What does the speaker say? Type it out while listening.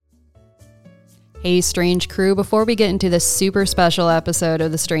Hey, Strange Crew. Before we get into this super special episode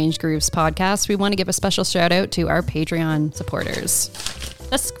of the Strange Grooves podcast, we want to give a special shout out to our Patreon supporters.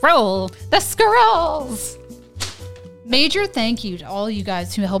 The Squirrels! Major thank you to all you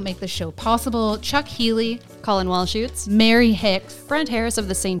guys who helped make the show possible. Chuck Healy, Colin Walshoots, Mary Hicks, Brent Harris of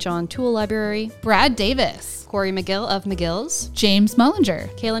the St. John Tool Library, Brad Davis, Corey McGill of McGill's, James Mullinger,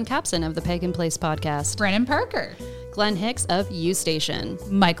 Kaylin Capson of the Pagan Place podcast, Brennan Parker, Glenn Hicks of U Station,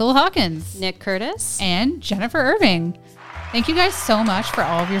 Michael Hawkins, Nick Curtis, and Jennifer Irving. Thank you guys so much for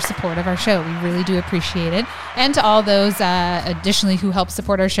all of your support of our show. We really do appreciate it. And to all those additionally who help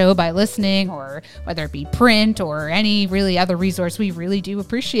support our show by listening, or whether it be print or any really other resource, we really do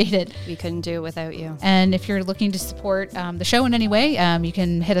appreciate it. We couldn't do it without you. And if you're looking to support the show in any way, you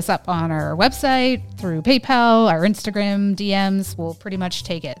can hit us up on our website, through PayPal, our Instagram, DMs. We'll pretty much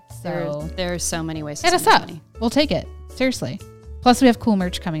take it. So there are so many ways to hit us send up. money. We'll take it. Seriously. Plus, we have cool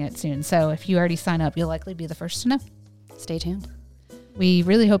merch coming out soon. So if you already sign up, you'll likely be the first to know. Stay tuned. We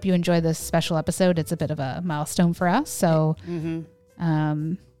really hope you enjoy this special episode. It's a bit of a milestone for us. So,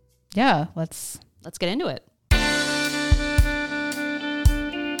 yeah, let's get into it.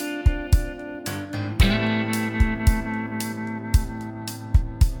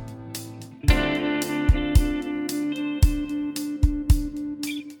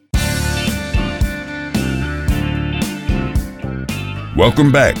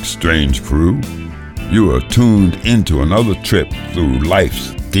 Welcome back, Strange Crew. You are tuned into another trip through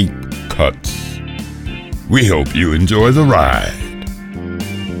life's deep cuts. We hope you enjoy the ride.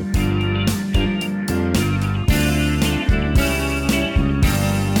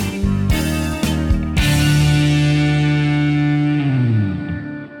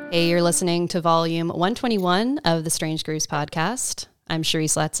 Hey, you're listening to volume 121 of the Strange Grooves podcast. I'm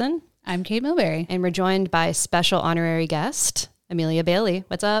Cherise Letson. I'm Kate Milbury. And we're joined by special honorary guest, Amelia Bailey.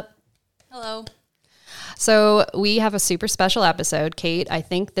 What's up? Hello. So we have a super special episode. Kate, I've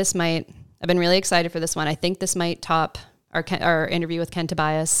been really excited for this one. I think this might top our interview with Ken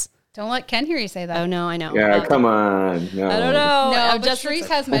Tobias. Don't let Ken hear you say that. Oh, no, I know. Yeah, come on. No. I don't know. No, but Cherise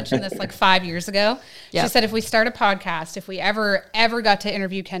has mentioned this like 5 years ago. Yep. She said if we start a podcast, if we ever got to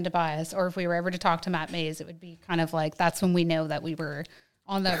interview Ken Tobias, or if we were ever to talk to Matt Mays, it would be kind of like, that's when we know that we were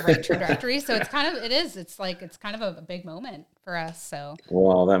on the right trajectory. So it's kind of a big moment for us. So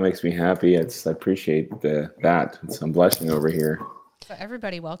Well, that makes me happy. I appreciate that. I'm blushing over here. So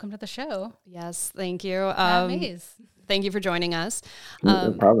everybody, welcome to the show. Yes, thank you. Matt Mays. Thank you for joining us.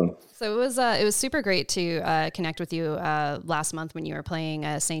 No problem. So it was super great to connect with you last month when you were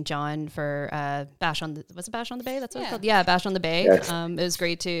playing St. John for Bash on the Bay? That's what it's called? Yeah, Bash on the Bay. Yes. It was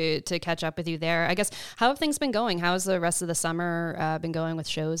great to catch up with you there. I guess, how have things been going? How has the rest of the summer been going with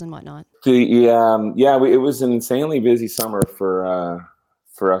shows and whatnot? It was an insanely busy summer for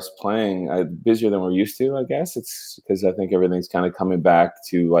us playing. Busier than we're used to, I guess. It's because I think everything's kind of coming back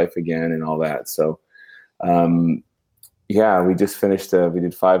to life again and all that. So, we just finished. We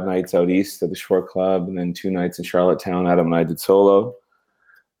did 5 nights out east at the Shore Club, and then 2 nights in Charlottetown. Adam and I did solo,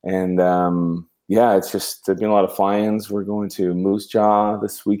 and it's just there's been a lot of fly-ins. We're going to Moose Jaw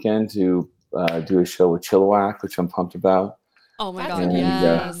this weekend to do a show with Chilliwack, which I'm pumped about. Oh my That's God! amazing.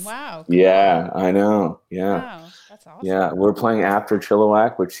 Yes. Wow. Yeah, I know. Yeah. Wow. That's awesome. Yeah, we're playing after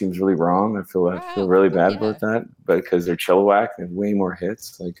Chilliwack, which seems really wrong. I feel really bad about that, but because they're Chilliwack and way more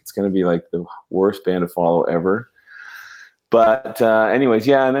hits, like it's going to be like the worst band to follow ever. But anyways,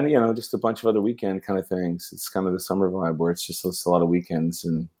 and then just a bunch of other weekend kind of things. It's kind of the summer vibe where it's just a lot of weekends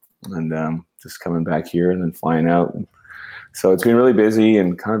and just coming back here and then flying out. And so it's been really busy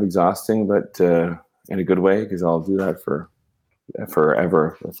and kind of exhausting, but in a good way, because I'll do that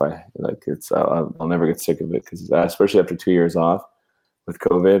forever if I like. I'll never get sick of it, because especially after 2 years off with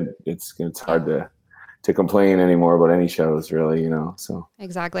COVID, it's hard to complain anymore about any shows, really, so.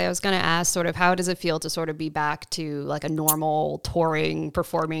 Exactly. I was going to ask sort of, how does it feel to sort of be back to like a normal touring,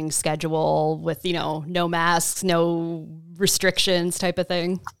 performing schedule with, no masks, no restrictions type of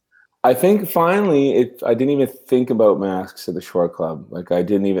thing? I think finally I didn't even think about masks at the Shore Club. Like I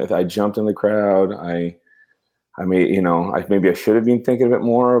jumped in the crowd. I maybe I should have been thinking a bit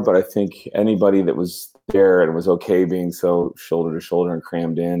more, but I think anybody that was there and was okay being so shoulder to shoulder and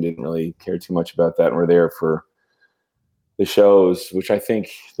crammed in didn't really care too much about that, and were there for the shows, which I think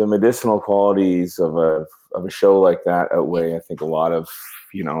the medicinal qualities of a show like that outweigh. I think a lot of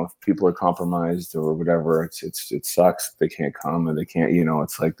if people are compromised or whatever, it sucks. They can't come and they can't.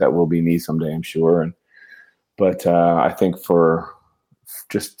 It's like that will be me someday, I'm sure. But I think for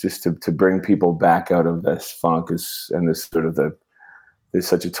just to bring people back out of this funk and this sort of the there's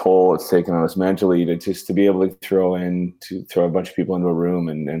such a toll it's taken on us mentally to be able to throw a bunch of people into a room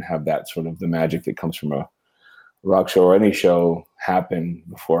and have that sort of the magic that comes from a rock show or any show happen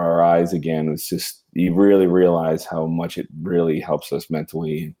before our eyes again. It's just, you really realize how much it really helps us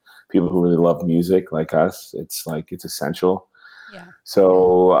mentally. People who really love music like us, it's essential. Yeah.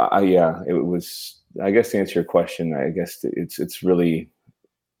 So it was, I guess to answer your question, I guess it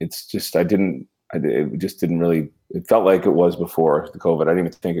felt like it was before the COVID. I didn't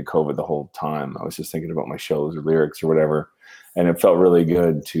even think of COVID the whole time. I was just thinking about my shows or lyrics or whatever. And it felt really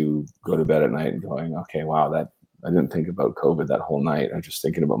good to go to bed at night and going, okay, wow, that I didn't think about COVID that whole night. I was just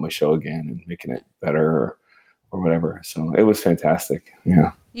thinking about my show again and making it better or whatever. So it was fantastic.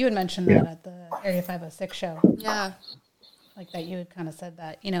 Yeah. You had mentioned that at the Area 506 show. Yeah. Like that you had kind of said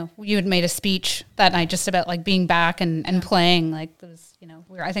that, you had made a speech that night just about like being back and playing. Like it was,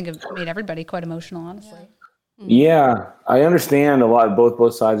 I think it made everybody quite emotional, honestly. Yeah. I understand a lot,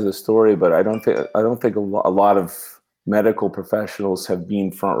 both sides of the story, but I don't think a lot of medical professionals have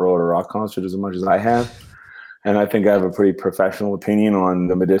been front row at a rock concert as much as I have. And I think I have a pretty professional opinion on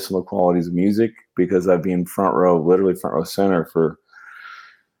the medicinal qualities of music because I've been literally front row center for,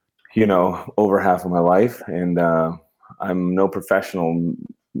 over half of my life. And I'm no professional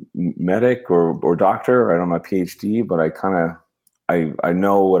medic or doctor. I don't have my PhD, but I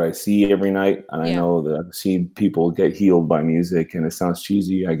know what I see every night. And I know that I see people get healed by music. And it sounds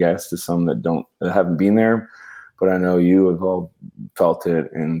cheesy, I guess, to some that haven't been there. But I know you have all felt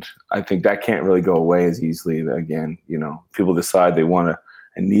it, and I think that can't really go away as easily. Again, people decide they want to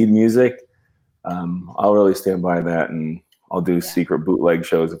and need music. I'll really stand by that, and I'll do secret bootleg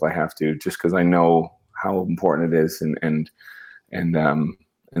shows if I have to, just because I know how important it is, and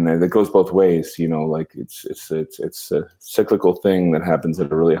that goes both ways. Like it's a cyclical thing that happens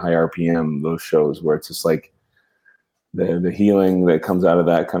at a really high RPM. Those shows where it's just like the healing that comes out of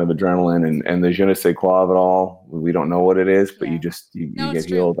that kind of adrenaline and the je ne sais quoi of it all. We don't know what it is, but you get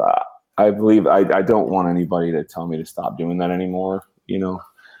healed. I believe I don't want anybody to tell me to stop doing that anymore.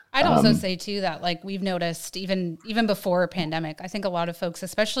 I'd also say too that like we've noticed even before a pandemic, I think a lot of folks,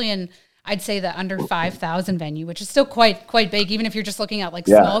 especially in I'd say the under 5,000 venue, which is still quite big, even if you're just looking at like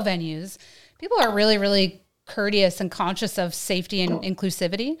small venues, people are really, really courteous and conscious of safety and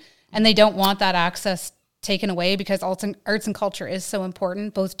inclusivity, and they don't want that access taken away because arts and culture is so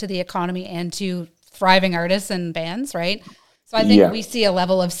important both to the economy and to thriving artists and bands, right? So I think we see a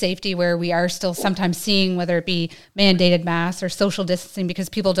level of safety where we are still sometimes seeing whether it be mandated masks or social distancing because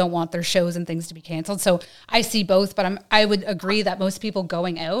people don't want their shows and things to be canceled. So I see both, but I would agree that most people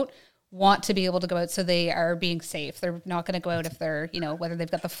going out want to be able to go out so they are being safe. They're not going to go out if they're, whether they've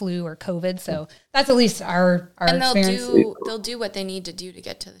got the flu or COVID. So that's at least our and experience. They'll do what they need to do to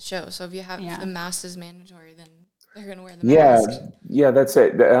get to the show. So if you have the mask is mandatory, then they're going to wear the mask. Yeah, that's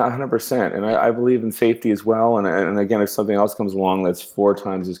it, 100%. And I believe in safety as well. And again, if something else comes along that's 4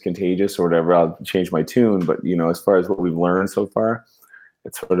 times as contagious or whatever, I'll change my tune. But as far as what we've learned so far,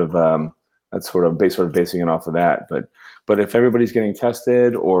 it's sort of basing it off of that. But if everybody's getting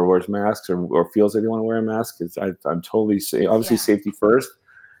tested or wears masks or feels like they want to wear a mask, I'm totally obviously safety first.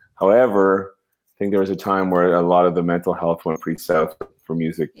 However, I think there was a time where a lot of the mental health went pretty south for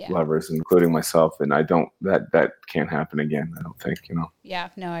music lovers, including myself, and that can't happen again. I don't think. Yeah,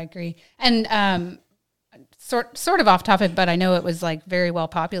 no, I agree. And sort of off topic, but I know it was like very well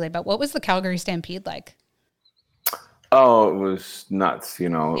populated. But what was the Calgary Stampede like? Oh, it was nuts,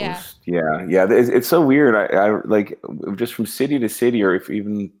 It's so weird. I like just from city to city, or if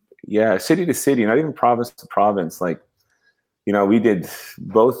even city to city, not even province to province. Like, we did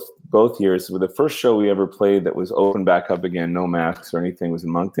both years. With the first show we ever played that was open back up again, no masks or anything, was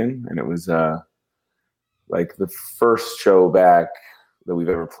in Moncton, and it was like the first show back that we've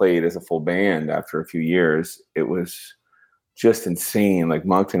ever played as a full band after a few years. It was just insane. Like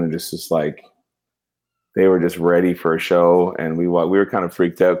Moncton just like. They were just ready for a show, and we were kind of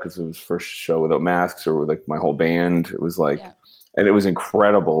freaked out because it was first show without masks or with like my whole band. It was like, and it was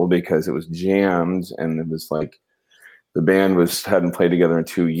incredible because it was jammed, and it was like the band hadn't played together in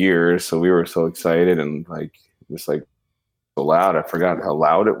 2 years, so we were so excited and like just like so loud. I forgot how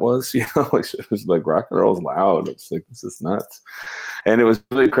loud it was. It was like rock and roll is loud. It's like this is nuts, and it was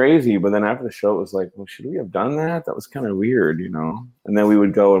really crazy. But then after the show, it was like, well, should we have done that? That was kind of weird, And then we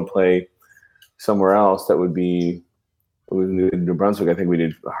would go and play somewhere else that would be in New Brunswick. I think we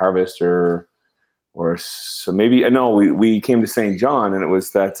did Harvest or so maybe we came to St. John, and it was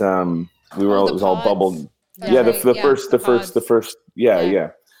that it was all bubbled. The first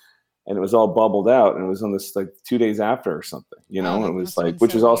and it was all bubbled out, and it was on this like 2 days after or something, it was like,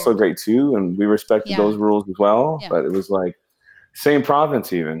 which was also great too, and we respected those rules as well. But it was like same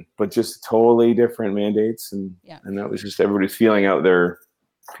province even, but just totally different mandates. And that was just everybody's feeling out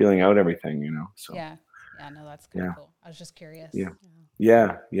everything, you know? So yeah. No, that's kind of cool. I was just curious.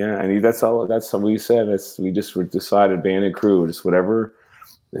 Yeah. And that's what we said. We just decided, band and crew, just whatever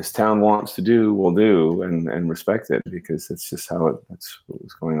this town wants to do, we'll do, and respect it, because it's just that's what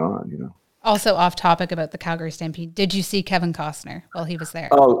was going on, you know? Also off topic about the Calgary Stampede, did you see Kevin Costner while he was there?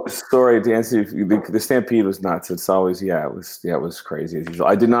 Oh, sorry, to answer you, the Stampede was nuts. It's always, it was crazy as usual.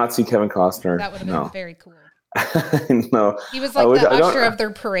 I did not see Kevin Costner. That would have been very cool. No. He was like the usher of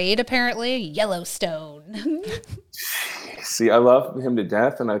their parade, apparently. Yellowstone. See, I love him to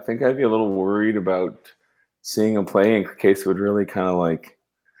death, and I think I'd be a little worried about seeing him play in case it would really kind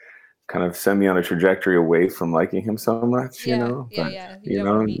of send me on a trajectory away from liking him so much, you know? But, you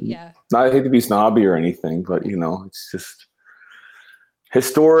know, not, I hate to be snobby or anything, but, you know, it's just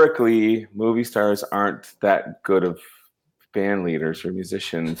historically movie stars aren't that good of band leaders or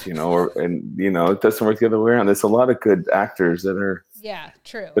musicians, you know, and you know, it doesn't work the other way around. There's a lot of good actors that are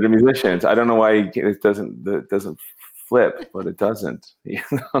true, but are musicians. I don't know why it doesn't flip, but it doesn't, you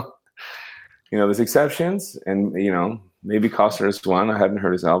know. You know, there's exceptions, and you know, maybe Costner's one. I hadn't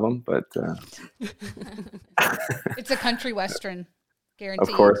heard his album, but it's a country western, guaranteed.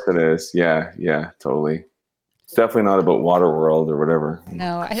 Of course it is. Yeah, totally. It's definitely not about Waterworld or whatever.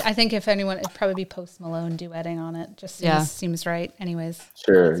 No, I think if anyone, it'd probably be Post Malone duetting on it. Just seems right. Anyways,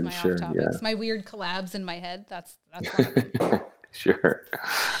 sure, that's my off topics. Yeah. My weird collabs in my head. That's Sure.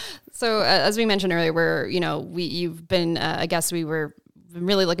 So as we mentioned earlier, you've been a guest we were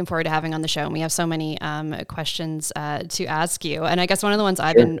really looking forward to having on the show, and we have so many questions to ask you. And I guess one of the ones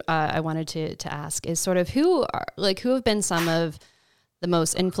I wanted to ask is sort of who have been some of the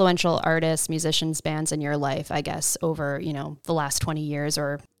most influential artists, musicians, bands in your life, I guess, over, the last 20 years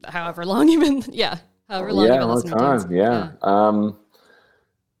or however long you've been, however long you've been listening to.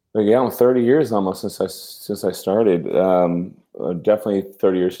 Yeah, 30 years almost since I started. Definitely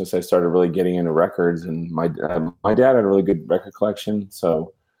 30 years since I started really getting into records. And my dad had a really good record collection,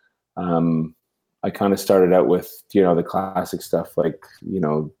 so I kind of started out with the classic stuff like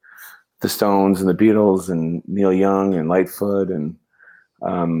the Stones and the Beatles and Neil Young and Lightfoot and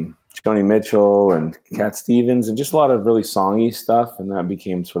Joni Mitchell and Cat Stevens and just a lot of really songy stuff. And that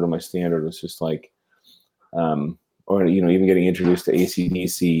became sort of my standard. It was just like, or even getting introduced to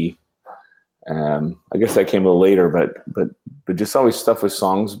AC/DC. I guess that came a little later, but just always stuff with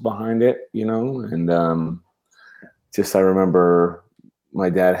songs behind it, and just I remember my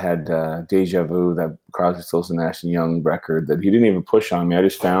dad had Deja Vu, that Crosby, Stills and Nash and Young record that he didn't even push on me. I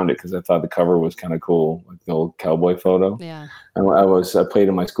just found it because I thought the cover was kind of cool, like the old cowboy photo. Yeah. And I played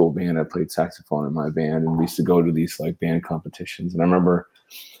in my school band. I played saxophone in my band, and we used to go to these like band competitions. And I remember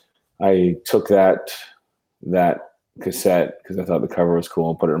I took that cassette because I thought the cover was cool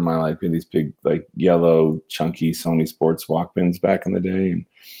and put it in my these big like yellow chunky Sony Sports Walkmans back in the day,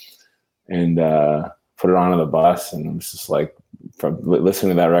 and put it on the bus, and it was just like from listening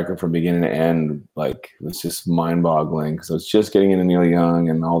to that record from beginning to end, like it was just mind boggling because I was just getting into Neil Young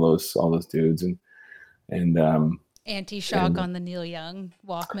and all those dudes and Anti-Shock on the Neil Young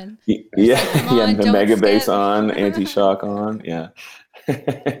Walkman. The Mega Bass on, Anti-Shock on, yeah.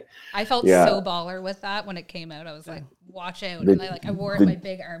 I felt so baller with that when it came out. I was like, watch out. And I wore it in my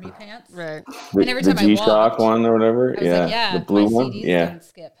big army pants. Right. And every time the G-Shock one or whatever. I was like, the blue one. CDs Yeah. don't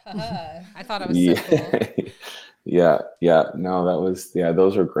skip. I thought it was so cool. Yeah. No,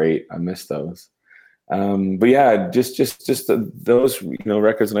 those were great. I missed those. But yeah, just those,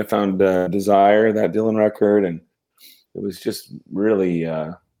 records. And I found Desire, that Dylan record. And it was just really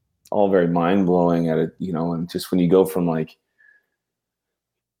all very mind blowing at it, and just when you go from like,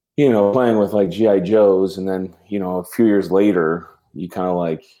 playing with like G.I. Joes, and then, a few years later, you kind of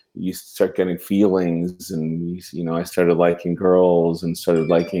like, you start getting feelings, and, I started liking girls and started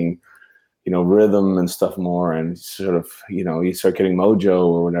liking, rhythm and stuff more, and sort of, you start getting Mojo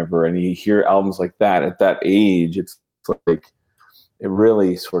or whatever, and you hear albums like that at that age, it's like, it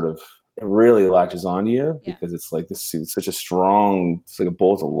really latches onto you because it's like this, it's such a strong, it's like a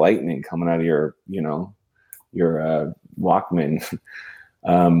bolt of lightning coming out of your, your Walkman.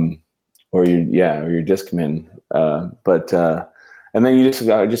 Or your Discman, and then you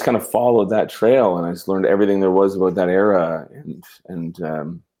just kind of followed that trail, and I just learned everything there was about that era,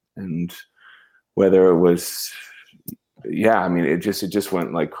 and whether it was, it just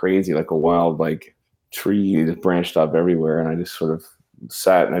went like crazy, like a wild like tree that branched off everywhere, and I just sort of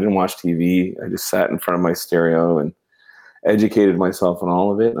sat, and I didn't watch TV. I just sat in front of my stereo and educated myself on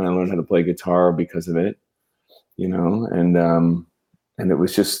all of it, and I learned how to play guitar because of it, and it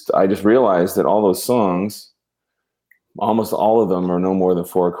was just, I just realized that all those songs almost all of them are no more than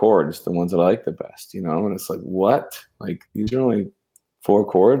 4 chords, the ones that I like the best, you know? And it's like, what? Like, these are only 4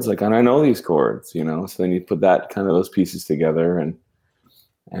 chords? Like, and I know these chords, you know? So then you put that kind of those pieces together and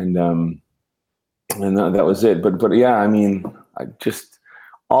that was it. But yeah, I mean, I just,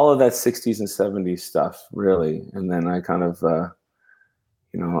 all of that 60s and 70s stuff, really. And then I kind of,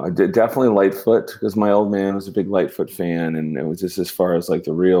 you know, I did definitely Lightfoot, because my old man was a big Lightfoot fan. And it was just as far as like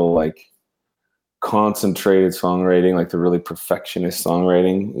the real, like, concentrated songwriting, like the really perfectionist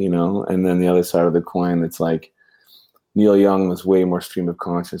songwriting, you know. And then the other side of the coin, it's like Neil Young was way more stream of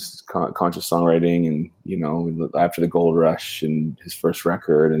conscious songwriting, and, you know, after the gold rush and his first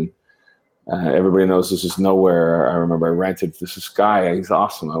record, and everybody knows This Is Nowhere. I remember I rented this guy. He's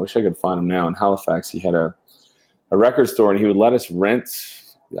awesome. I wish I could find him now in Halifax. He had a record store, and he would let us rent.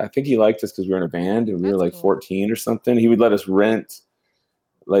 I think he liked us because we were in a band and we were like 14 or something. He would let us rent,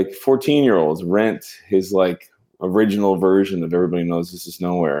 like 14-year-olds rent his like original version of Everybody Knows This Is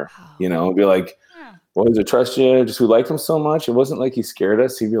Nowhere. You know, it'd be like, well, does it trust you? Just we liked him so much. It wasn't like he scared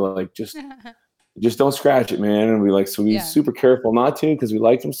us. He'd be like, just don't scratch it, man. And we like, so we were super careful not to, because we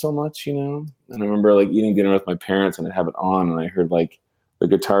liked him so much, you know. And I remember like eating dinner with my parents, and I'd have it on, and I heard like the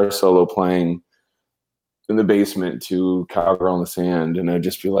guitar solo playing in the basement to Cowgirl in the Sand, and I'd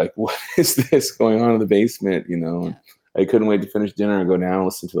just be like, what is this going on in the basement, you know? And I couldn't wait to finish dinner and go down and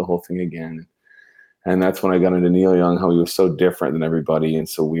listen to the whole thing again. And that's when I got into Neil Young, how he was so different than everybody and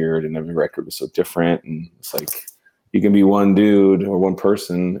so weird, and every record was so different. And it's like, you can be one dude or one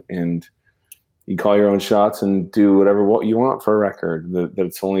person, and you call your own shots and do whatever you want for a record. That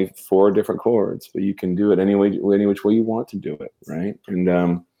it's only 4 different chords, but you can do it any which way you want to do it, right?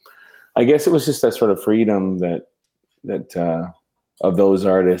 And I guess it was just that sort of freedom that of those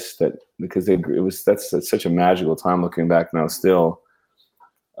artists, that because that's such a magical time looking back now still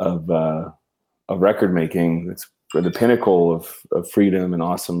of record making. It's the pinnacle of freedom and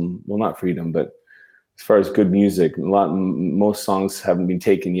awesome. Well, not freedom, but as far as good music, most songs haven't been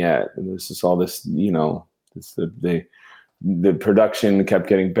taken yet. And there's just all this, you know, it's the production kept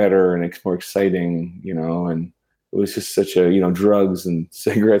getting better and it's more exciting, you know, and it was just such a, you know, drugs and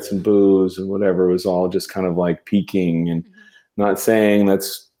cigarettes and booze and whatever. It was all just kind of like peaking, and not saying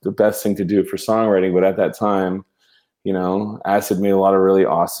that's the best thing to do for songwriting, but at that time, you know, acid made a lot of really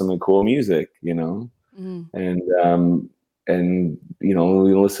awesome and cool music, you know, and, you know, when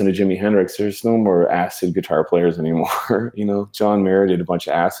we listen to Jimi Hendrix, there's no more acid guitar players anymore. You know, John Mayer did a bunch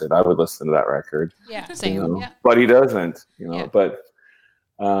of acid. I would listen to that record. Yeah, same. You know? Yeah. But he doesn't, you know, but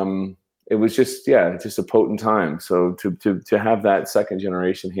it was just, just a potent time. So to have that second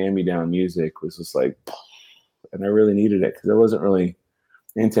generation hand-me-down music was just like, and I really needed it because I wasn't really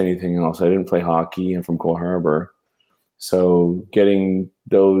into anything else. I didn't play hockey. I'm from Cole Harbour. So getting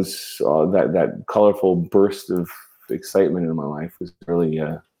those, that colorful burst of excitement in my life was really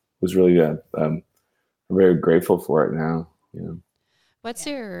I'm very grateful for it now. You know. What's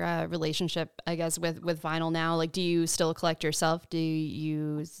your relationship, I guess, with vinyl now? Like, do you still collect yourself? Do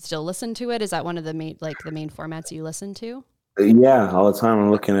you still listen to it? Is that one of the main formats you listen to? Yeah, all the time.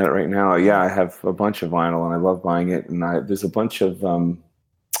 I'm looking at it right now. Yeah, I have a bunch of vinyl, and I love buying it. And there's a bunch of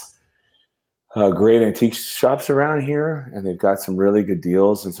great antique shops around here, and they've got some really good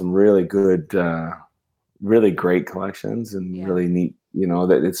deals and some really good, really great collections, and really neat. You know,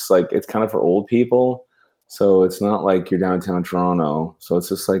 that it's kind of for old people. So it's not like you're downtown Toronto. So it's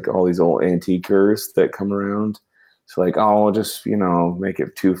just like all these old antiquers that come around. It's like, oh, I'll just, you know, make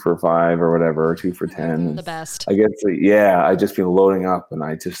it 2 for $5 or whatever, or 2 for $10. The best. I guess, I just been loading up, and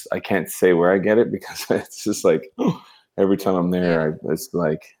I can't say where I get it because it's just like every time I'm there, it's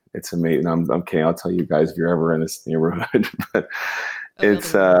like, it's amazing. I'm kidding. I'll tell you guys if you're ever in this neighborhood, but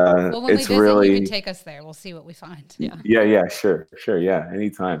it's when it's we visit, really, you can take us there. We'll see what we find. Yeah, sure. Yeah,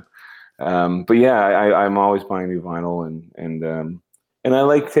 anytime. But I'm always buying new vinyl, and I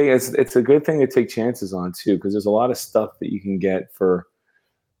like it's a good thing to take chances on too, because there's a lot of stuff that you can get for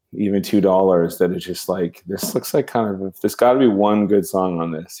even $2 that is just like, this looks like kind of, there's got to be one good song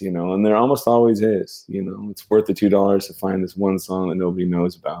on this, you know, and there almost always is. You know, it's worth the $2 to find this one song that nobody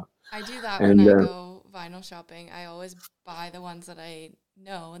knows about. I do that when I go vinyl shopping. I always buy the ones that I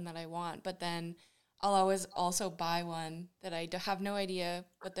know and that I want, but then I'll always also buy one that I have no idea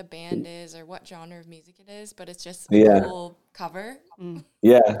what the band is or what genre of music it is, but it's just a cool cover.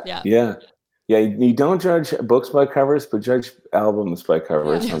 Yeah. You don't judge books by covers, but judge albums by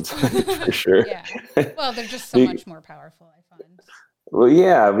covers sometimes, for sure. Yeah. Well, they're just so much more powerful, I find.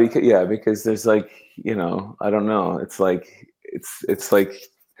 Well, because there's like, you know, I don't know. It's like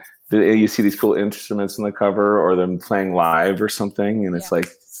you see these cool instruments on the cover, or them playing live or something, and it's like,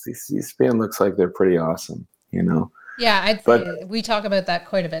 this band looks like they're pretty awesome, you know. Yeah, I'd say we talk about that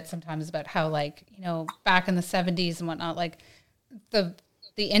quite a bit sometimes, about how, like, you know, back in the 70s and whatnot, like the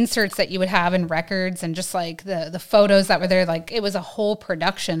inserts that you would have in records and just like the photos that were there, like it was a whole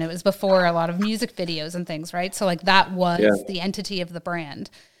production. It was before a lot of music videos and things, right? So like that was the entity of the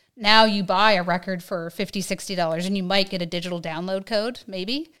brand. Now you buy a record for $50, $60 and you might get a digital download code,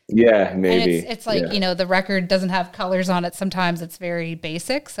 maybe. Yeah, maybe. And it's like, you know, the record doesn't have colors on it. Sometimes it's very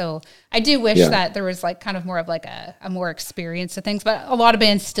basic. So I do wish that there was like kind of more of like a more experience to things, but a lot of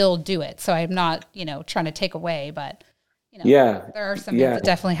bands still do it. So I'm not, you know, trying to take away, but you know, there are some bands that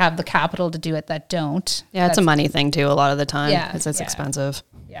definitely have the capital to do it that don't. Yeah, it's a money thing too a lot of the time because it's expensive.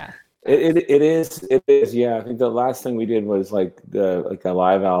 Yeah. It is. Yeah. I think the last thing we did was like a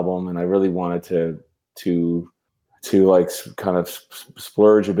live album, and I really wanted to like kind of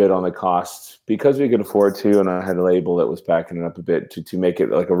splurge a bit on the costs because we could afford to, and I had a label that was backing it up a bit to make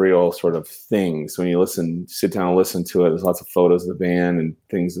it like a real sort of thing. So when you sit down and listen to it, there's lots of photos of the band and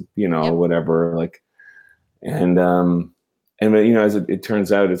things, you know, whatever, like, and you know, as it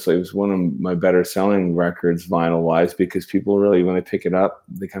turns out, it was one of my better selling records vinyl wise, because people really, when they pick it up,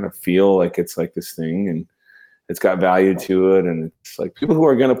 they kind of feel like it's like this thing and it's got value to it. And it's like people who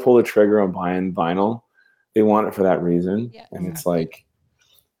are going to pull the trigger on buying vinyl, they want it for that reason. Yeah. And it's like,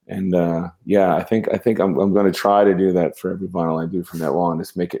 and I think I'm going to try to do that for every vinyl I do from now on,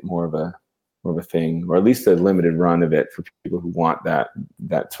 just make it more of a thing, or at least a limited run of it for people who want that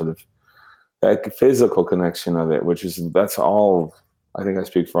sort of that physical connection of it, that's all. I think I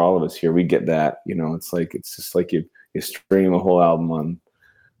speak for all of us here. We get that, you know, it's just like you stream a whole album on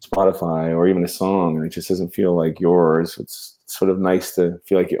Spotify or even a song, and it just doesn't feel like yours. It's sort of nice to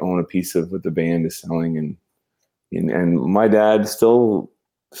feel like you own a piece of what the band is selling. And my dad still,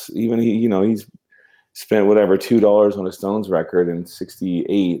 even he's spent whatever $2 on a Stones record in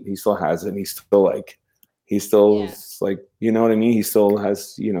 '68. He still has it. And he's still like, you know what I mean? He still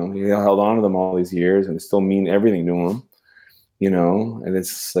has, you know, he held on to them all these years and it still mean everything to him, you know? And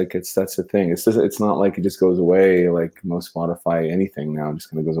it's like, that's the thing. It's not like it just goes away. Like most Spotify, anything now just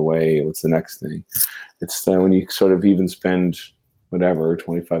kind of goes away. What's the next thing? It's when you sort of even spend whatever,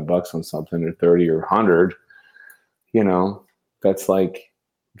 $25 on something or 30 or 100, you know, that's like,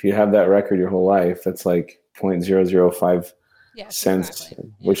 if you have that record your whole life, that's like 0.005 cents, exactly.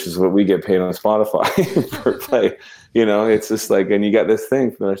 Which is what we get paid on Spotify per play. You know, it's just like, and you got this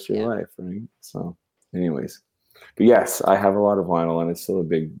thing for the rest of your life, right? So anyways, but yes, I have a lot of vinyl and it's still a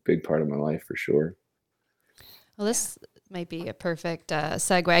big part of my life for sure. Well, this might be a perfect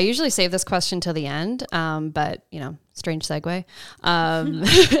segue. I usually save this question till the end, but you know, strange segue.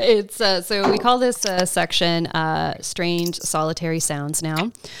 It's so we call this section strange solitary sounds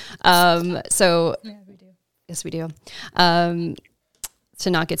now. So yeah, we do. Yes, we do. To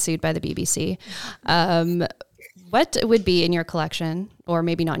not get sued by the BBC. What would be in your collection, or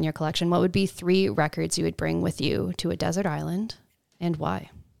maybe not in your collection, what would be 3 records you would bring with you to a desert island, and why?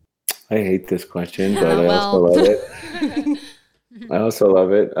 I hate this question, but I also love it. I also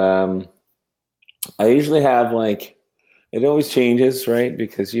love it. I usually have, like, it always changes, right?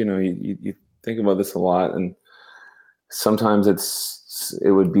 Because, you know, you think about this a lot, and sometimes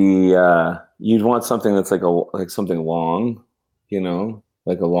it would be, you'd want something that's like something long, you know,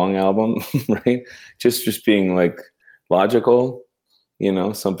 like a long album, right? Just being like logical, you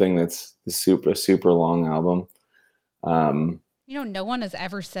know, something that's super long album. You know, no one has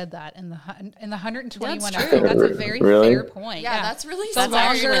ever said that in the 121 episodes. That's a very fair point. Yeah, that's really smart.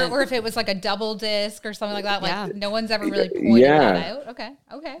 Longer, or if it was like a double disc or something like that, like no one's ever really pointed that out. Okay.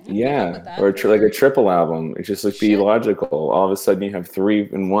 Yeah, or like a triple album. It's just like be logical. All of a sudden you have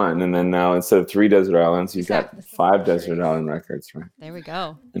 3 in 1, and then now instead of 3 desert islands, you've got 5 desert island records, right? There we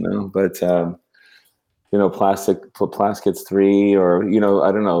go. You know, but you know, Plaskets 3, or you know,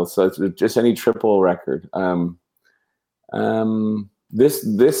 I don't know. So it's just any triple record.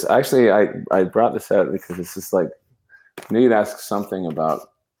 This actually, I brought this out because it's just like, I knew you'd ask something about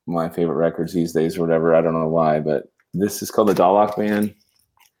my favorite records these days or whatever. I don't know why, but this is called the Dalek Band,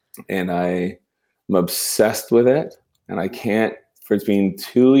 and I'm obsessed with it, and I can't, it's been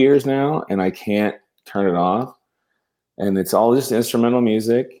 2 years now, and I can't turn it off, and it's all just instrumental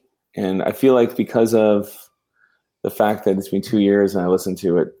music, and I feel like because of the fact that it's been 2 years and I listen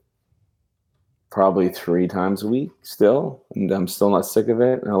to it probably 3 times a week still, and I'm still not sick of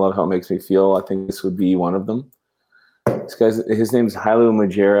it, and I love how it makes me feel. I think this would be one of them. This guy's, his name's Haile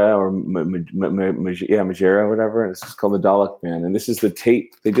Majera, or Majera, whatever, and it's just called the Dalek Band, and this is the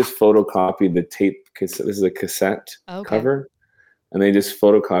tape. They just photocopied the tape cassette. This is a cassette cover, and they just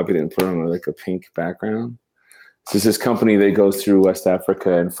photocopied it and put it on like a pink background. So it's this company that goes through West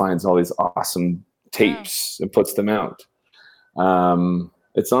Africa and finds all these awesome tapes and puts them out.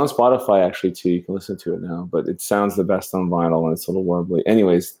 It's on Spotify actually too. You can listen to it now, but it sounds the best on vinyl and it's a little warbly.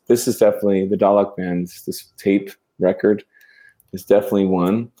 Anyways, this is definitely the Dalek Band's this tape record is definitely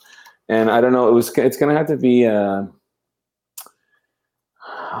one. And I don't know, it's gonna have to be I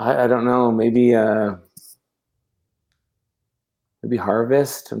don't know, maybe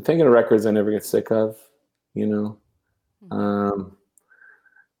Harvest. I'm thinking of records I never get sick of, you know.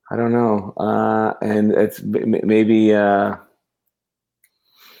 I don't know. And it's maybe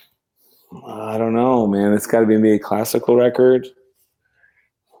I don't know, man. It's got to be maybe a classical record,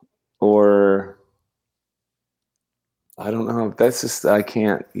 or I don't know. That's just I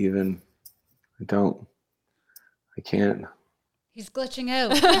can't. He's glitching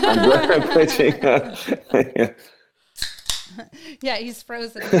out. I'm glitching out. Yeah, he's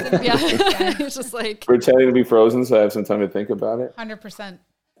frozen. Yeah, he's just like pretending to be frozen, so I have some time to think about it. 100%.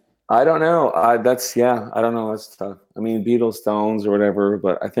 I don't know. I don't know. That's tough. I mean, Beatles, Stones, or whatever.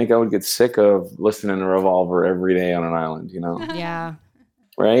 But I think I would get sick of listening to Revolver every day on an island. You know? Yeah.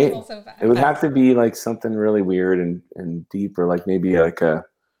 Right. It would have to be like something really weird and deep, or like maybe like a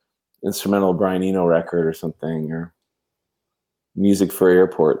instrumental Brian Eno record or something, or Music for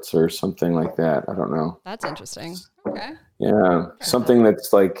Airports or something like that. I don't know. That's interesting. Okay. Yeah, something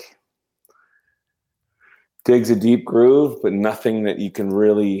that's like digs a deep groove, but nothing that you can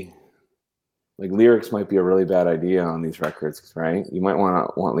really. Like lyrics might be a really bad idea on these records, right? You might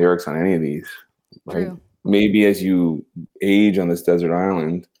want lyrics on any of these, right? True. Maybe as you age on this desert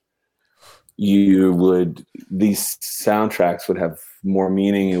island, these soundtracks would have more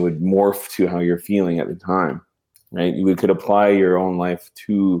meaning. It would morph to how you're feeling at the time, right? You could apply your own life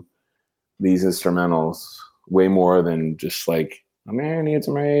to these instrumentals way more than just like a man needs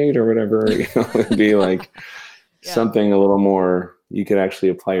a maid or whatever. You know, it'd be like something a little more. You could actually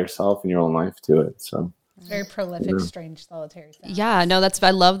apply yourself in your own life to it. So very prolific, strange, solitary sound. Yeah, no,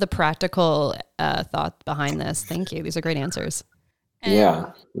 I love the practical thought behind this. Thank you. These are great answers.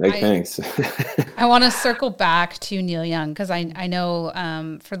 And thanks. I want to circle back to Neil Young because I know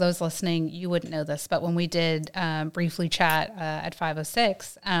for those listening, you wouldn't know this, but when we did briefly chat at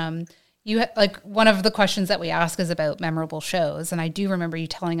 506, you like one of the questions that we ask is about memorable shows, and I do remember you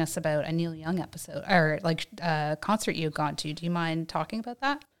telling us about a Neil Young episode or like concert you had gone to. Do you mind talking about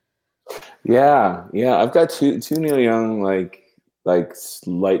that? Yeah. I've got two Neil Young like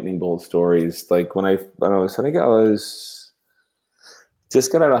lightning bolt stories. Like when I was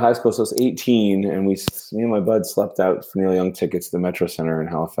just got out of high school, so I was 18, and me and my bud slept out for Neil Young tickets to the Metro Center in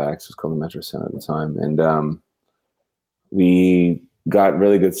Halifax. It was called the Metro Center at the time, and we got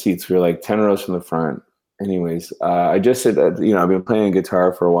really good seats. We were like 10 rows from the front. Anyways, I just said that, I've been playing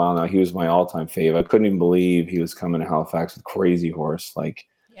guitar for a while now. He was my all-time fave. I couldn't even believe he was coming to Halifax with Crazy Horse. Like,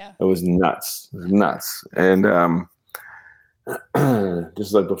 it was nuts. And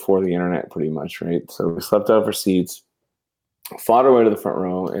just like before the internet, pretty much, right? So we slept out for seats, fought our way to the front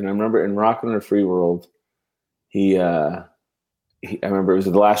row. And I remember in Rockin' in a Free World, I remember it was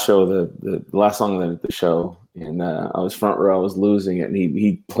the last show, the last song of the show. And I was front row. I was losing it, and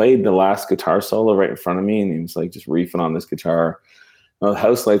he played the last guitar solo right in front of me, and he was like just riffing on this guitar. The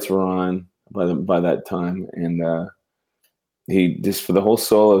house lights were on by that time, and he just for the whole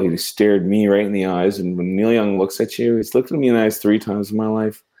solo, he just stared me right in the eyes. And when Neil Young looks at you, he's looked at me in the eyes 3 times in my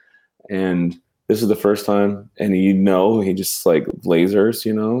life, and this is the first time. And he just like lasers,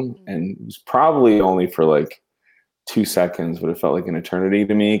 and it was probably only for like 2 seconds, but it felt like an eternity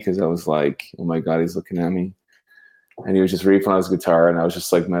to me because I was like, oh my God, he's looking at me. And he was just riffing on his guitar, and I was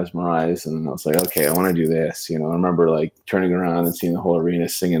just like mesmerized. And I was like, okay, I want to do this. I remember like turning around and seeing the whole arena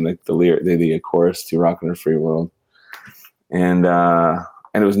singing the chorus to Rockin' in a Free World. And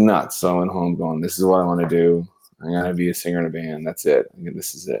it was nuts. So I went home going, this is what I want to do. I'm going to be a singer in a band. That's it.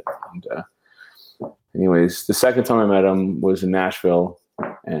 This is it. And anyways, the second time I met him was in Nashville,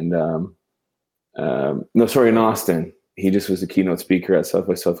 and in Austin. He just was the keynote speaker at South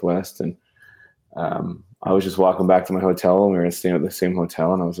by Southwest, and I was just walking back to my hotel, and we were staying at the same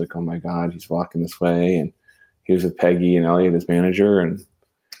hotel, and I was like, oh my God, he's walking this way. And he was with Peggy and Elliot, his manager, and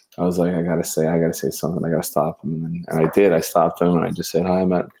I was like, I gotta say something. I gotta stop him. And I did. I stopped him, and I just said, hi, I'm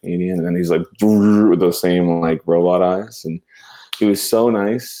not Canadian. And then he's like, with those same like robot eyes. And he was so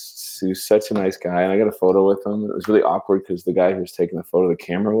nice. He was such a nice guy. And I got a photo with him. It was really awkward because the guy who was taking the photo, the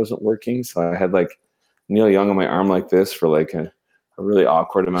camera wasn't working. So I had like Neil Young on my arm like this for like a really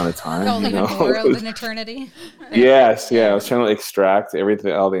awkward amount of time. More of an eternity. Yes. Yeah. I was trying to extract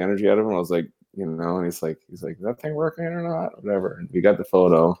all the energy out of him. I was like, and he's like, is that thing working or not? Whatever. And we got the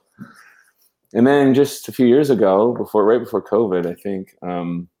photo. And then just a few years ago, right before COVID, I think,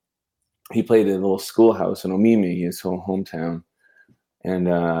 he played at a little schoolhouse in Omemee, his hometown,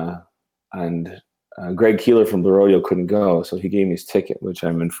 and Greg Keeler from Blue Rodeo couldn't go, so he gave me his ticket, which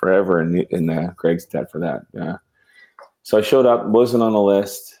I'm in forever, and Greg's debt for that. Yeah. So I showed up, wasn't on the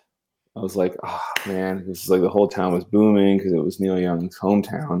list. I was like, oh man, this is like the whole town was booming because it was Neil Young's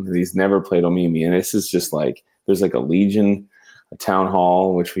hometown. And he's never played Omemee, and this is just like there's like a Legion, a town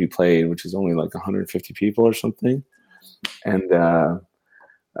hall which we played, which is only like 150 people or something, and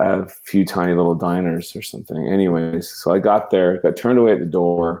a few tiny little diners or something. Anyways, so I got there, got turned away at the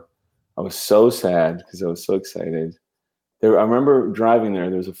door. I was so sad because I was so excited. I remember driving there.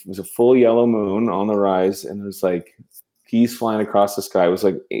 There was a full yellow moon on the rise, and there's like geese flying across the sky. It was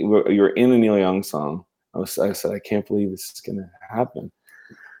like you were in a Neil Young song. I said, I can't believe this is gonna happen.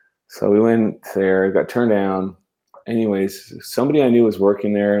 So we went there, got turned down. Anyways, somebody I knew was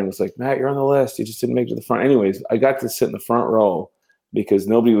working there and was like, Matt, you're on the list. You just didn't make it to the front. Anyways, I got to sit in the front row because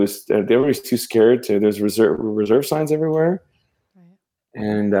everybody was too scared to. There's reserve signs everywhere.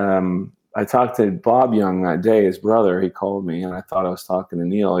 And I talked to Bob Young that day, his brother. He called me, and I thought I was talking to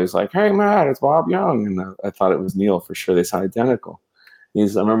Neil. He's like, hey, Matt, it's Bob Young. And I thought it was Neil for sure. They sound identical. I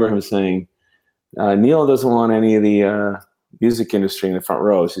remember him saying, Neil doesn't want any of the music industry in the front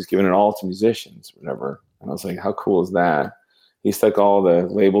rows. He's giving it all to musicians, whatever. And I was like, how cool is that? He stuck all the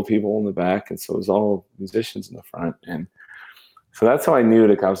label people in the back, and so it was all musicians in the front. And so that's how I knew.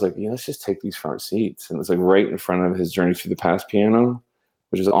 Like, I was like, let's just take these front seats. And it was like right in front of his Journey Through the Past piano,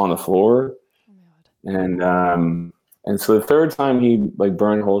 which is on the floor. And so the third time he like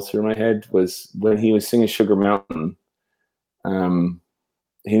burned holes through my head was when he was singing Sugar Mountain.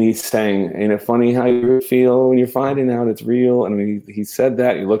 He sang, ain't it funny how you feel when you're finding out it's real? And when he said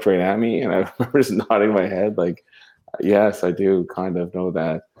that, he looked right at me, and I remember just nodding my head like, yes, I do kind of know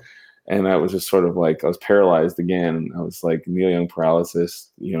that. And that was just sort of like, I was paralyzed again. I was like Neil Young paralysis,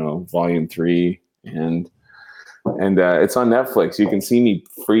 volume 3. And it's on Netflix. You can see me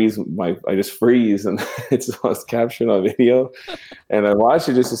freeze. I just freeze, and it's captured on video. And I watched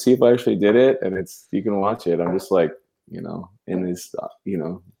it just to see if I actually did it. And you can watch it. I'm just like, in his,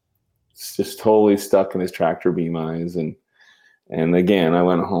 just totally stuck in his tractor beam eyes. And again, I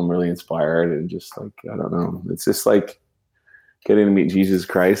went home really inspired and just like, I don't know. It's just like getting to meet Jesus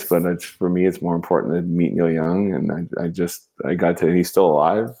Christ, but for me, it's more important to meet Neil Young. And I got to, he's still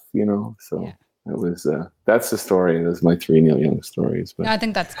alive, so. Yeah. It was that's the story. Those are my 3 Neil Young stories. But no, I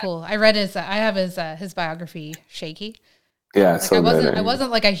think that's cool. I read I have his biography, Shaky. Yeah, like so I wasn't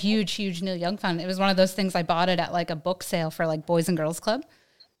like a huge Neil Young fan. It was one of those things I bought it at like a book sale for like Boys and Girls Club.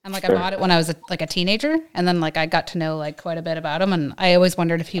 And like I bought it when I was a teenager, and then like I got to know like quite a bit about him, and I always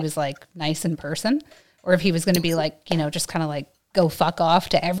wondered if he was like nice in person or if he was going to be like, just kind of like go fuck off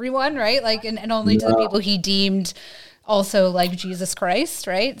to everyone, right? Like and only to the people he deemed also like Jesus Christ,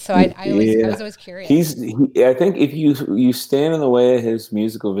 right? So I was always curious. I think if you stand in the way of his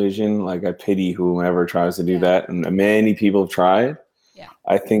musical vision, like I pity whoever tries to do that, and many people have tried. Yeah,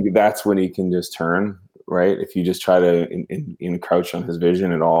 I think that's when he can just turn, right? If you just try to encroach on his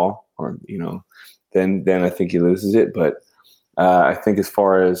vision at all, or then I think he loses it. But I think as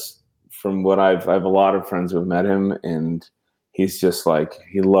far as from what I have a lot of friends who have met him, and he's just like,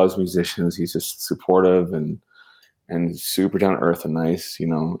 he loves musicians. He's just supportive and super down to earth and nice.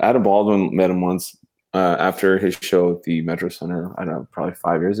 Adam Baldwin met him once after his show at the Metro Center, I don't know, probably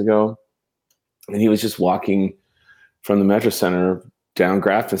 5 years ago. And he was just walking from the Metro Center down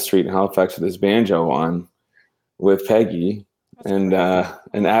Grafton Street in Halifax with his banjo on with Peggy. And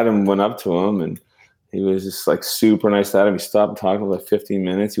Adam went up to him, and he was just like super nice to Adam. He stopped talking for like 15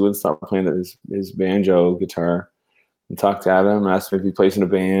 minutes. He wouldn't stop playing his banjo guitar and talked to Adam, asked him if he plays in a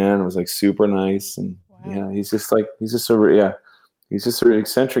band. It was like super nice. And yeah, he's just a really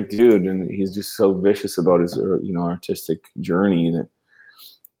eccentric dude, and he's just so vicious about his artistic journey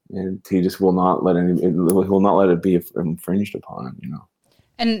and he just will not let it be infringed upon.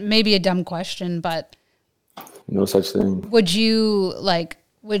 And maybe a dumb question, but no such thing. Would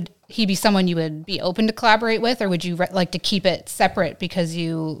he be someone you would be open to collaborate with, or would you like to keep it separate because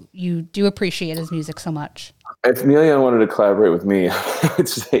you do appreciate his music so much? If Neil Young wanted to collaborate with me, I would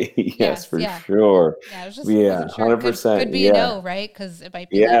say yes for sure. Yeah, I was just 100%. Could be a no, right? Because it might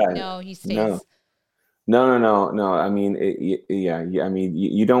be like, no, he stays. No. I mean, I mean,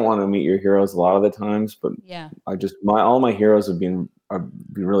 you don't want to meet your heroes a lot of the times, but all my heroes have been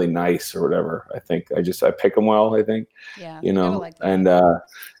really nice or whatever. I think I pick them well. I think, like and I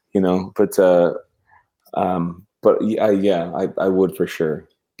would for sure.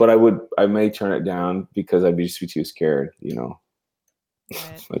 But I may turn it down because I'd be too scared, Right.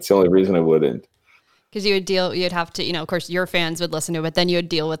 That's the only reason I wouldn't. Because you'd have to, of course your fans would listen to it, but then you would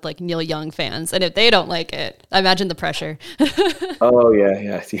deal with like Neil Young fans. And if they don't like it, I imagine the pressure. Oh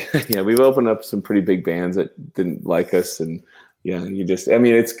yeah. Yeah. We've opened up some pretty big bands that didn't like us. And yeah, it just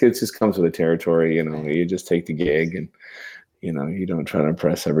comes with the territory, you just take the gig and, you don't try to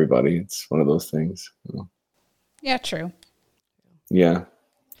impress everybody. It's one of those things. Yeah, true. Yeah.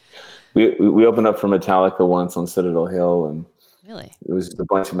 We opened up for Metallica once on Citadel Hill, and really, it was a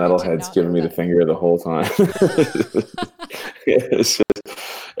bunch of metalheads giving me the finger the whole time.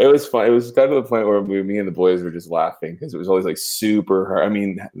 It was fun. It was got to the point where me and the boys were just laughing because it was always like super hard. I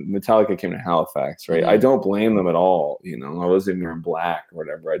mean, Metallica came to Halifax, right? I don't blame them at all. I wasn't even wearing black or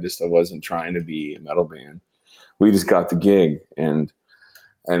whatever. I wasn't trying to be a metal band. We just got the gig, and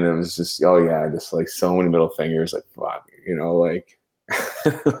it was just, just like so many middle fingers, like fuck, like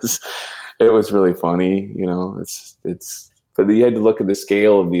it was really funny. But you had to look at the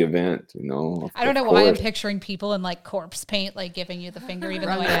scale of the event, I don't know why I'm picturing people in like corpse paint, like giving you the finger, even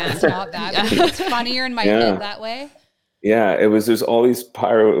though it's not that. It's funnier in my head that way. Yeah, there's all these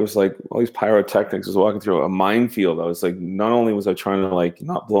pyrotechnics. I was walking through a minefield. I was like, not only was I trying to like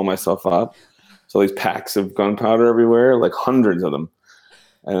not blow myself up, so these packs of gunpowder everywhere, like hundreds of them.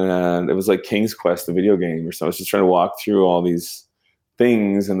 And it was like King's Quest, the video game or so. I was just trying to walk through all these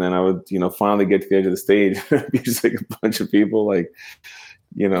things, and then I would, finally get to the edge of the stage. It'd be just like a bunch of people, like,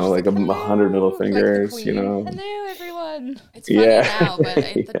 like 100 middle fingers, like Hello, everyone. It's funny now, but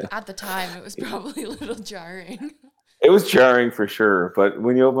at the time, it was probably a little jarring. It was jarring for sure, but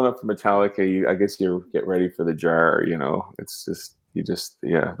when you open up for Metallica, I guess you get ready for the jar. It's just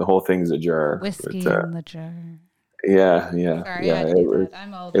the whole thing's a jar. Whiskey in the jar. Yeah. Sorry, yeah.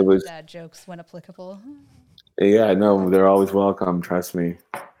 I'm all about dad jokes when applicable. Yeah, no, they're always welcome. Trust me.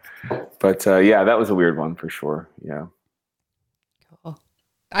 But that was a weird one for sure. Yeah. Cool.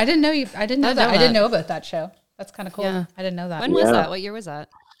 I didn't know that. I didn't know about that show. That's kind of cool. Yeah. I didn't know that. When was that? What year was that?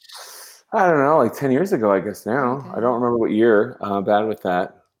 I don't know, like 10 years ago, I guess now. Okay. I don't remember what year. Bad with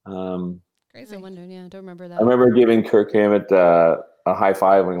that. Crazy. I'm wondering. Yeah, I don't remember that. I remember giving Kirk Hammett a high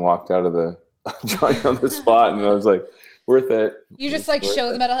five when he walked out of the joint on the spot, and I was like, worth it. You just like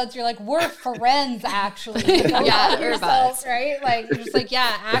show the metalheads, you're like, we're friends, actually. Yeah, yourselves, right? Like, you're just like,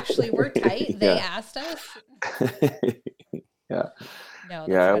 yeah, actually, we're tight. They asked us. Yeah. No,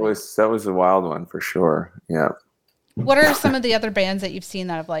 that was a wild one for sure. Yeah. What are some of the other bands that you've seen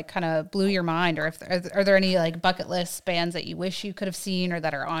that have like kind of blew your mind, or are there any like bucket list bands that you wish you could have seen or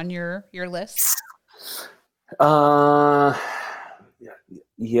that are on your list?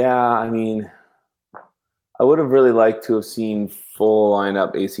 Yeah, I mean, I would have really liked to have seen full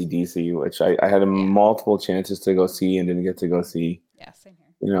lineup AC/DC, which I had multiple chances to go see and didn't get to go see. Yeah, same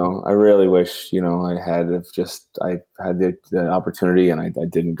here. I really wish, I had the opportunity and I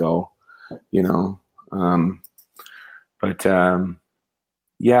didn't go, there's,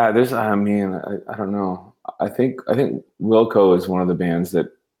 I don't know. I think Wilco is one of the bands that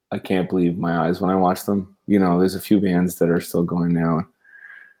I can't believe my eyes when I watch them. There's a few bands that are still going now.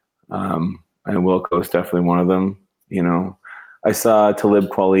 And Wilco is definitely one of them. I saw Talib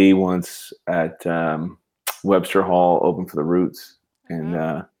Kweli once at Webster Hall open for the Roots,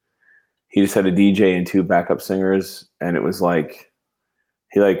 and he just had a DJ and two backup singers, and it was like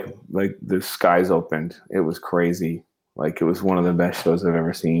the skies opened. It was crazy. Like, it was one of the best shows I've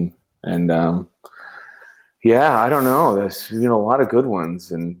ever seen. And I don't know. There's a lot of good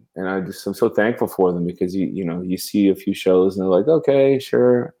ones, and I'm so thankful for them, because you see a few shows and they're like, okay,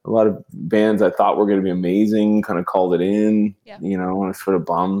 sure. A lot of bands I thought were going to be amazing kind of called it in. Yeah. And I was sort of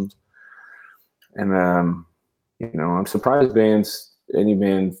bummed. And I'm surprised any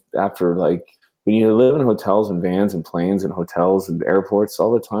band after, like, when you live in hotels and vans and planes and hotels and airports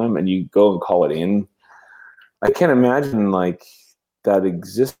all the time, and you go and call it in. I can't imagine like that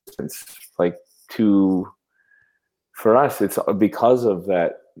existence. Like, for us, it's because of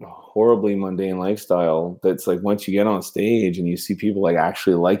that horribly mundane lifestyle. That's like, once you get on stage and you see people like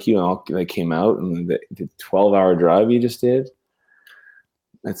actually like you, and they came out and the 12-hour drive you just did.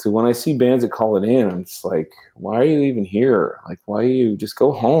 And so when I see bands that call it in, it's like, why are you even here? Like, why you just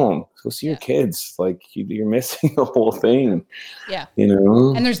go home, go see your kids? Like, you're missing the whole thing. Yeah.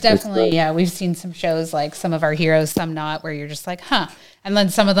 And there's definitely, we've seen some shows, like some of our heroes, some not, where you're just like, huh. And then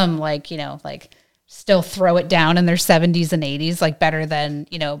some of them like still throw it down in their 70s and 80s, like better than,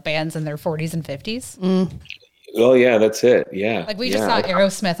 bands in their 40s and 50s. Mm. Well, yeah, that's it. Yeah. Like, we just saw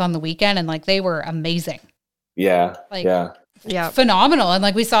Aerosmith on the weekend, and like, they were amazing. Yeah. Like, yeah, phenomenal. And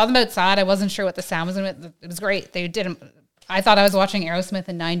like, we saw them outside. I wasn't sure what the sound was. It was great. They didn't. I thought I was watching Aerosmith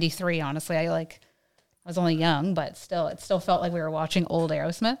in '93. Honestly, I I was only young, but still, it still felt like we were watching old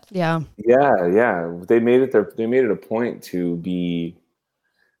Aerosmith. Yeah. Yeah. They made it a point to be,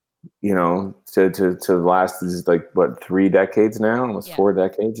 to last, this is like what, 3 decades now, almost 4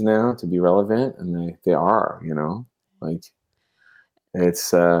 decades now, to be relevant, and they are, like,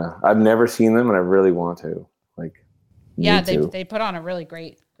 it's I've never seen them, and I really want to, like. They put on a really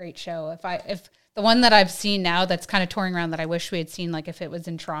great show. If the one that I've seen now that's kind of touring around that I wish we had seen, like if it was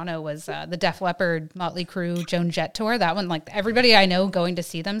in Toronto, was the Def Leppard, Motley Crue, Joan Jett tour. That one, like everybody I know going to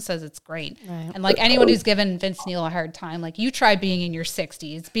see them says it's great. Right. And like anyone who's given Vince Neil a hard time, like you try being in your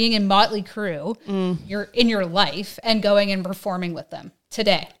 60s, being in Motley Crue, you're in your life, and going and performing with them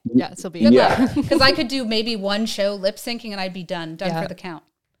today. Yeah, so be because I could do maybe one show lip syncing and I'd be done for the count.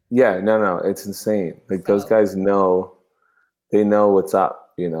 Yeah, no, it's insane. Like those guys know, they know what's up.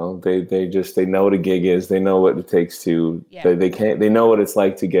 They know what a gig is. They know what it takes to. They know what it's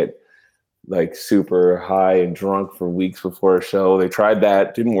like to get like super high and drunk for weeks before a show. They tried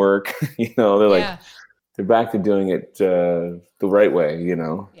that, didn't work. They're like, they're back to doing it the right way.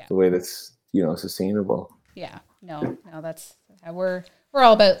 The way that's sustainable. Yeah, no, that's we're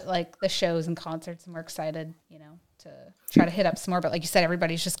all about like the shows and concerts, and we're excited, to try to hit up some more. But like you said,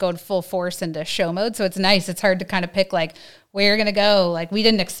 everybody's just going full force into show mode. So it's nice. It's hard to kind of pick like where you're going to go. Like we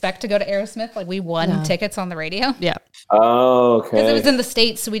didn't expect to go to Aerosmith. Like we won tickets on the radio. Yeah. Oh, okay. Because it was in the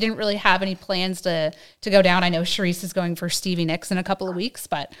States. So we didn't really have any plans to go down. I know Charisse is going for Stevie Nicks in a couple of weeks,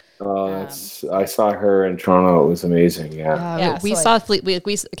 but. I saw her in Toronto. It was amazing. Yeah. We saw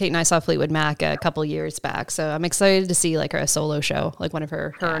Kate and I saw Fleetwood Mac a couple years back. So I'm excited to see like a solo show, like one of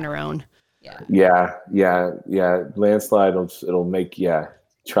her on her own. Yeah. Landslide, it'll make,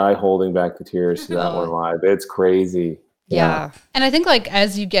 try holding back the tears to that one live. It's crazy. Yeah. And I think like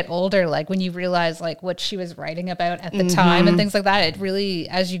as you get older, like when you realize like what she was writing about at the time and things like that, it really,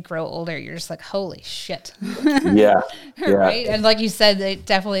 as you grow older, you're just like, holy shit. Yeah. Right. And like you said,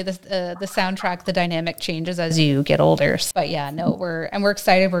 definitely the soundtrack, the dynamic changes as you get older. But we're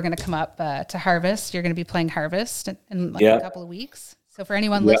excited. We're going to come up to Harvest. You're going to be playing Harvest in like a couple of weeks. So for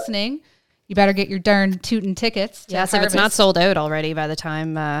anyone listening, you better get your darn tootin' tickets. So if it's not sold out already by the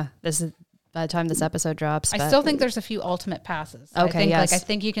time this episode drops. I still think there's a few ultimate passes. Okay, I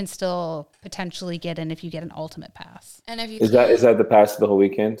think you can still potentially get in if you get an ultimate pass. And if you is that the pass of the whole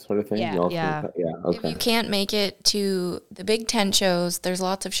weekend sort of thing? Yeah. Okay. If you can't make it to the big tent shows, there's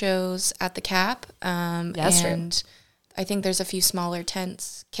lots of shows at the Cap. That's true. And I think there's a few smaller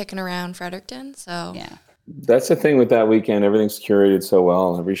tents kicking around Fredericton. So that's the thing with that weekend. Everything's curated so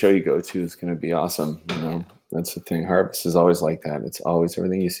well. Every show you go to is going to be awesome. That's the thing. Harvest is always like that. It's always,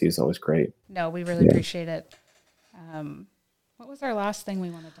 everything you see is always great. No, we really appreciate it. What was our last thing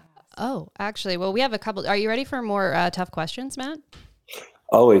we wanted to ask? Oh, actually, well, we have a couple. Are you ready for more tough questions, Matt?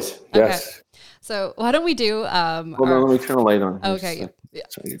 Always. Yes. Okay. So why don't we do? Hold on, let me turn the light on. Okay.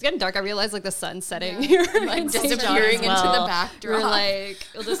 It's getting dark. I realize like the sun's setting here, like disappearing into the backdrop. We're like,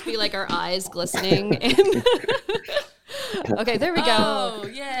 it'll just be like our eyes glistening. Okay, there we go. Oh,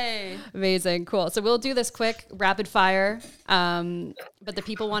 yay. Amazing. Cool. So we'll do this quick rapid fire. But the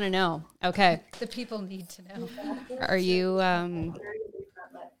people want to know. Okay. The people need to know. Are you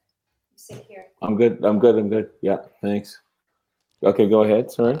I'm good. Yeah, thanks. Okay, go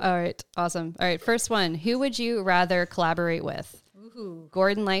ahead. Sorry. All right. Awesome. All right. First one. Who would you rather collaborate with? Ooh.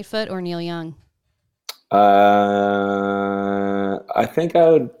 Gordon Lightfoot or Neil Young? I think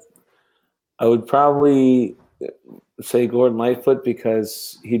I would probably say Gordon Lightfoot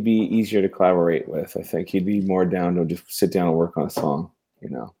because he'd be easier to collaborate with. I think he'd be more down to just sit down and work on a song,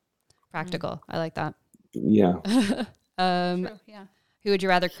 Practical. I like that. Yeah. True, yeah. Who would you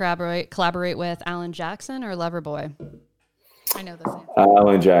rather collaborate with, Alan Jackson or Loverboy? I know the same.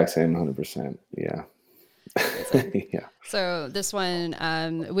 Alan Jackson, 100%. Yeah. Yeah. So this one,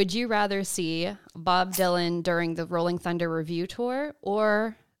 would you rather see Bob Dylan during the Rolling Thunder Review Tour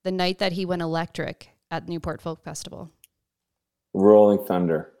or the night that he went electric at Newport Folk Festival? Rolling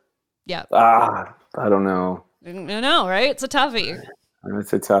Thunder. Yeah. I don't know. I know, right? It's a toughie.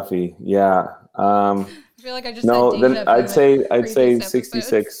 It's a toughie. Yeah. I feel like I just then I'd say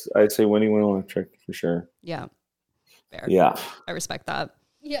 66. I'd say when he went electric for sure. Yeah. Fair. Yeah. I respect that.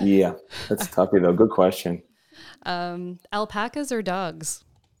 Yeah. That's a toughie though. Good question. Alpacas or dogs?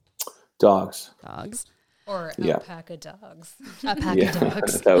 Dogs. Or alpaca dogs. Alpaca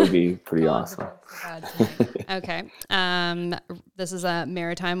dogs. That would be pretty awesome. Okay. This is a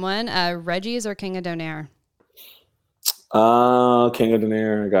maritime one. Reggie's or King of Donair? King of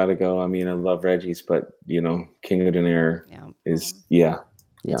Donair. I gotta go. I mean, I love Reggie's, but King of Donair is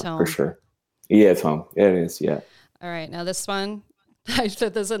it's home. for sure. Yeah, it's home. It is. Yeah. All right. Now this one, I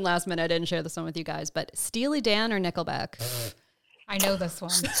put this in last minute. I didn't share this one with you guys, but Steely Dan or Nickelback? I know this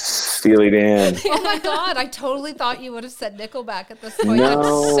one. Steely Dan. Oh my God. I totally thought you would have said Nickelback at this point. No,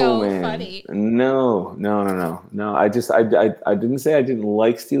 That's so man. funny. No. I didn't say I didn't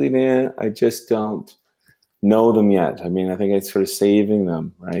like Steely Dan. I just don't know them yet. I mean, I think it's sort of saving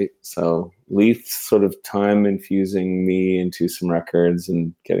them, right? So Leith's sort of time infusing me into some records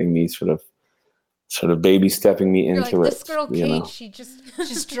and getting me sort of baby stepping me You're into like, it. this girl Kate,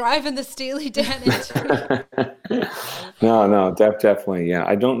 she's driving the Steely Dan into No, definitely. Yeah.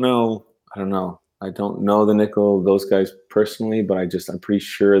 I don't know. I don't know the Nickel, those guys personally, but I'm pretty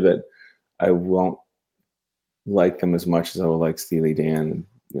sure that I won't like them as much as I would like Steely Dan.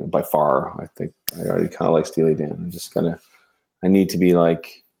 You know, by far, I think I already kind of like Steely Dan. I need to be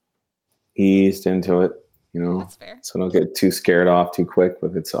like eased into it, you know, That's fair. so I don't get too scared off too quick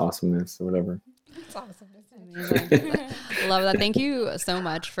with its awesomeness or whatever. It's awesome. Amazing. Love that. Thank you so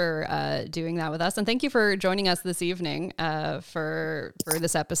much for doing that with us. And thank you for joining us this evening for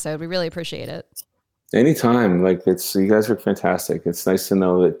this episode. We really appreciate it. Anytime. Like you guys are fantastic. It's nice to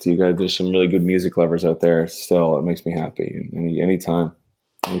know that there's some really good music lovers out there still. It makes me happy. Anytime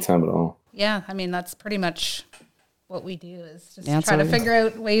at all. Yeah. I mean, that's pretty much what we do is just try to figure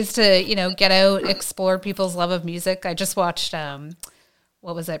out ways to, get out, explore people's love of music. I just watched,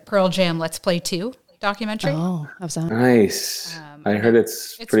 what was it? Pearl Jam Let's Play 2 documentary. Oh, how's that? Nice. I heard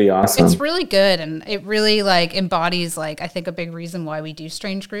it's pretty awesome. It's really good. And it really embodies I think a big reason why we do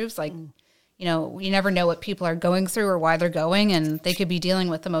Strange Grooves. You never know what people are going through or why they're going, and they could be dealing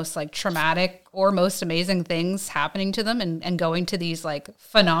with the most traumatic or most amazing things happening to them and going to these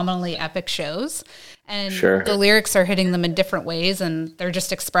phenomenally epic shows. And the lyrics are hitting them in different ways, and they're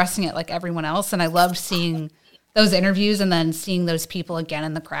just expressing it like everyone else. And I loved seeing those interviews and then seeing those people again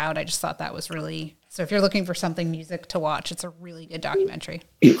in the crowd. I just thought that was really, so if you're looking for something music to watch, it's a really good documentary.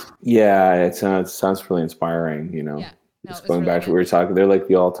 Yeah, it sounds really inspiring, Yeah. No, just going back to what we were talking, they're like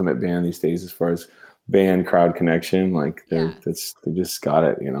the ultimate band these days as far as band crowd connection. They just got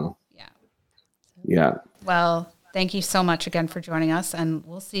it, Yeah. Well, thank you so much again for joining us, and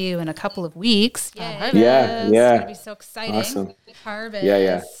we'll see you in a couple of weeks. Yeah. Yeah. It's gonna be so exciting. Awesome.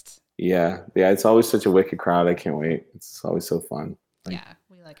 Harvest. Yeah. It's always such a wicked crowd. I can't wait. It's always so fun. We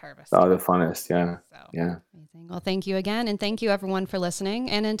like Harvest. Oh, the funnest. Yeah. Yeah. Amazing. Well, thank you again, and thank you everyone for listening.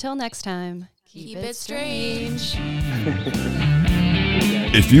 And until next time, keep it strange.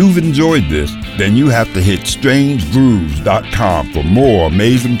 If you've enjoyed this, then you have to hit strangegrooves.com for more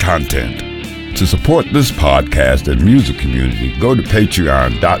amazing content. To support this podcast and music community, go to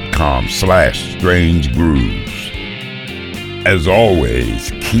patreon.com/strangegrooves. As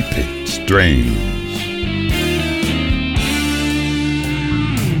always, keep it strange.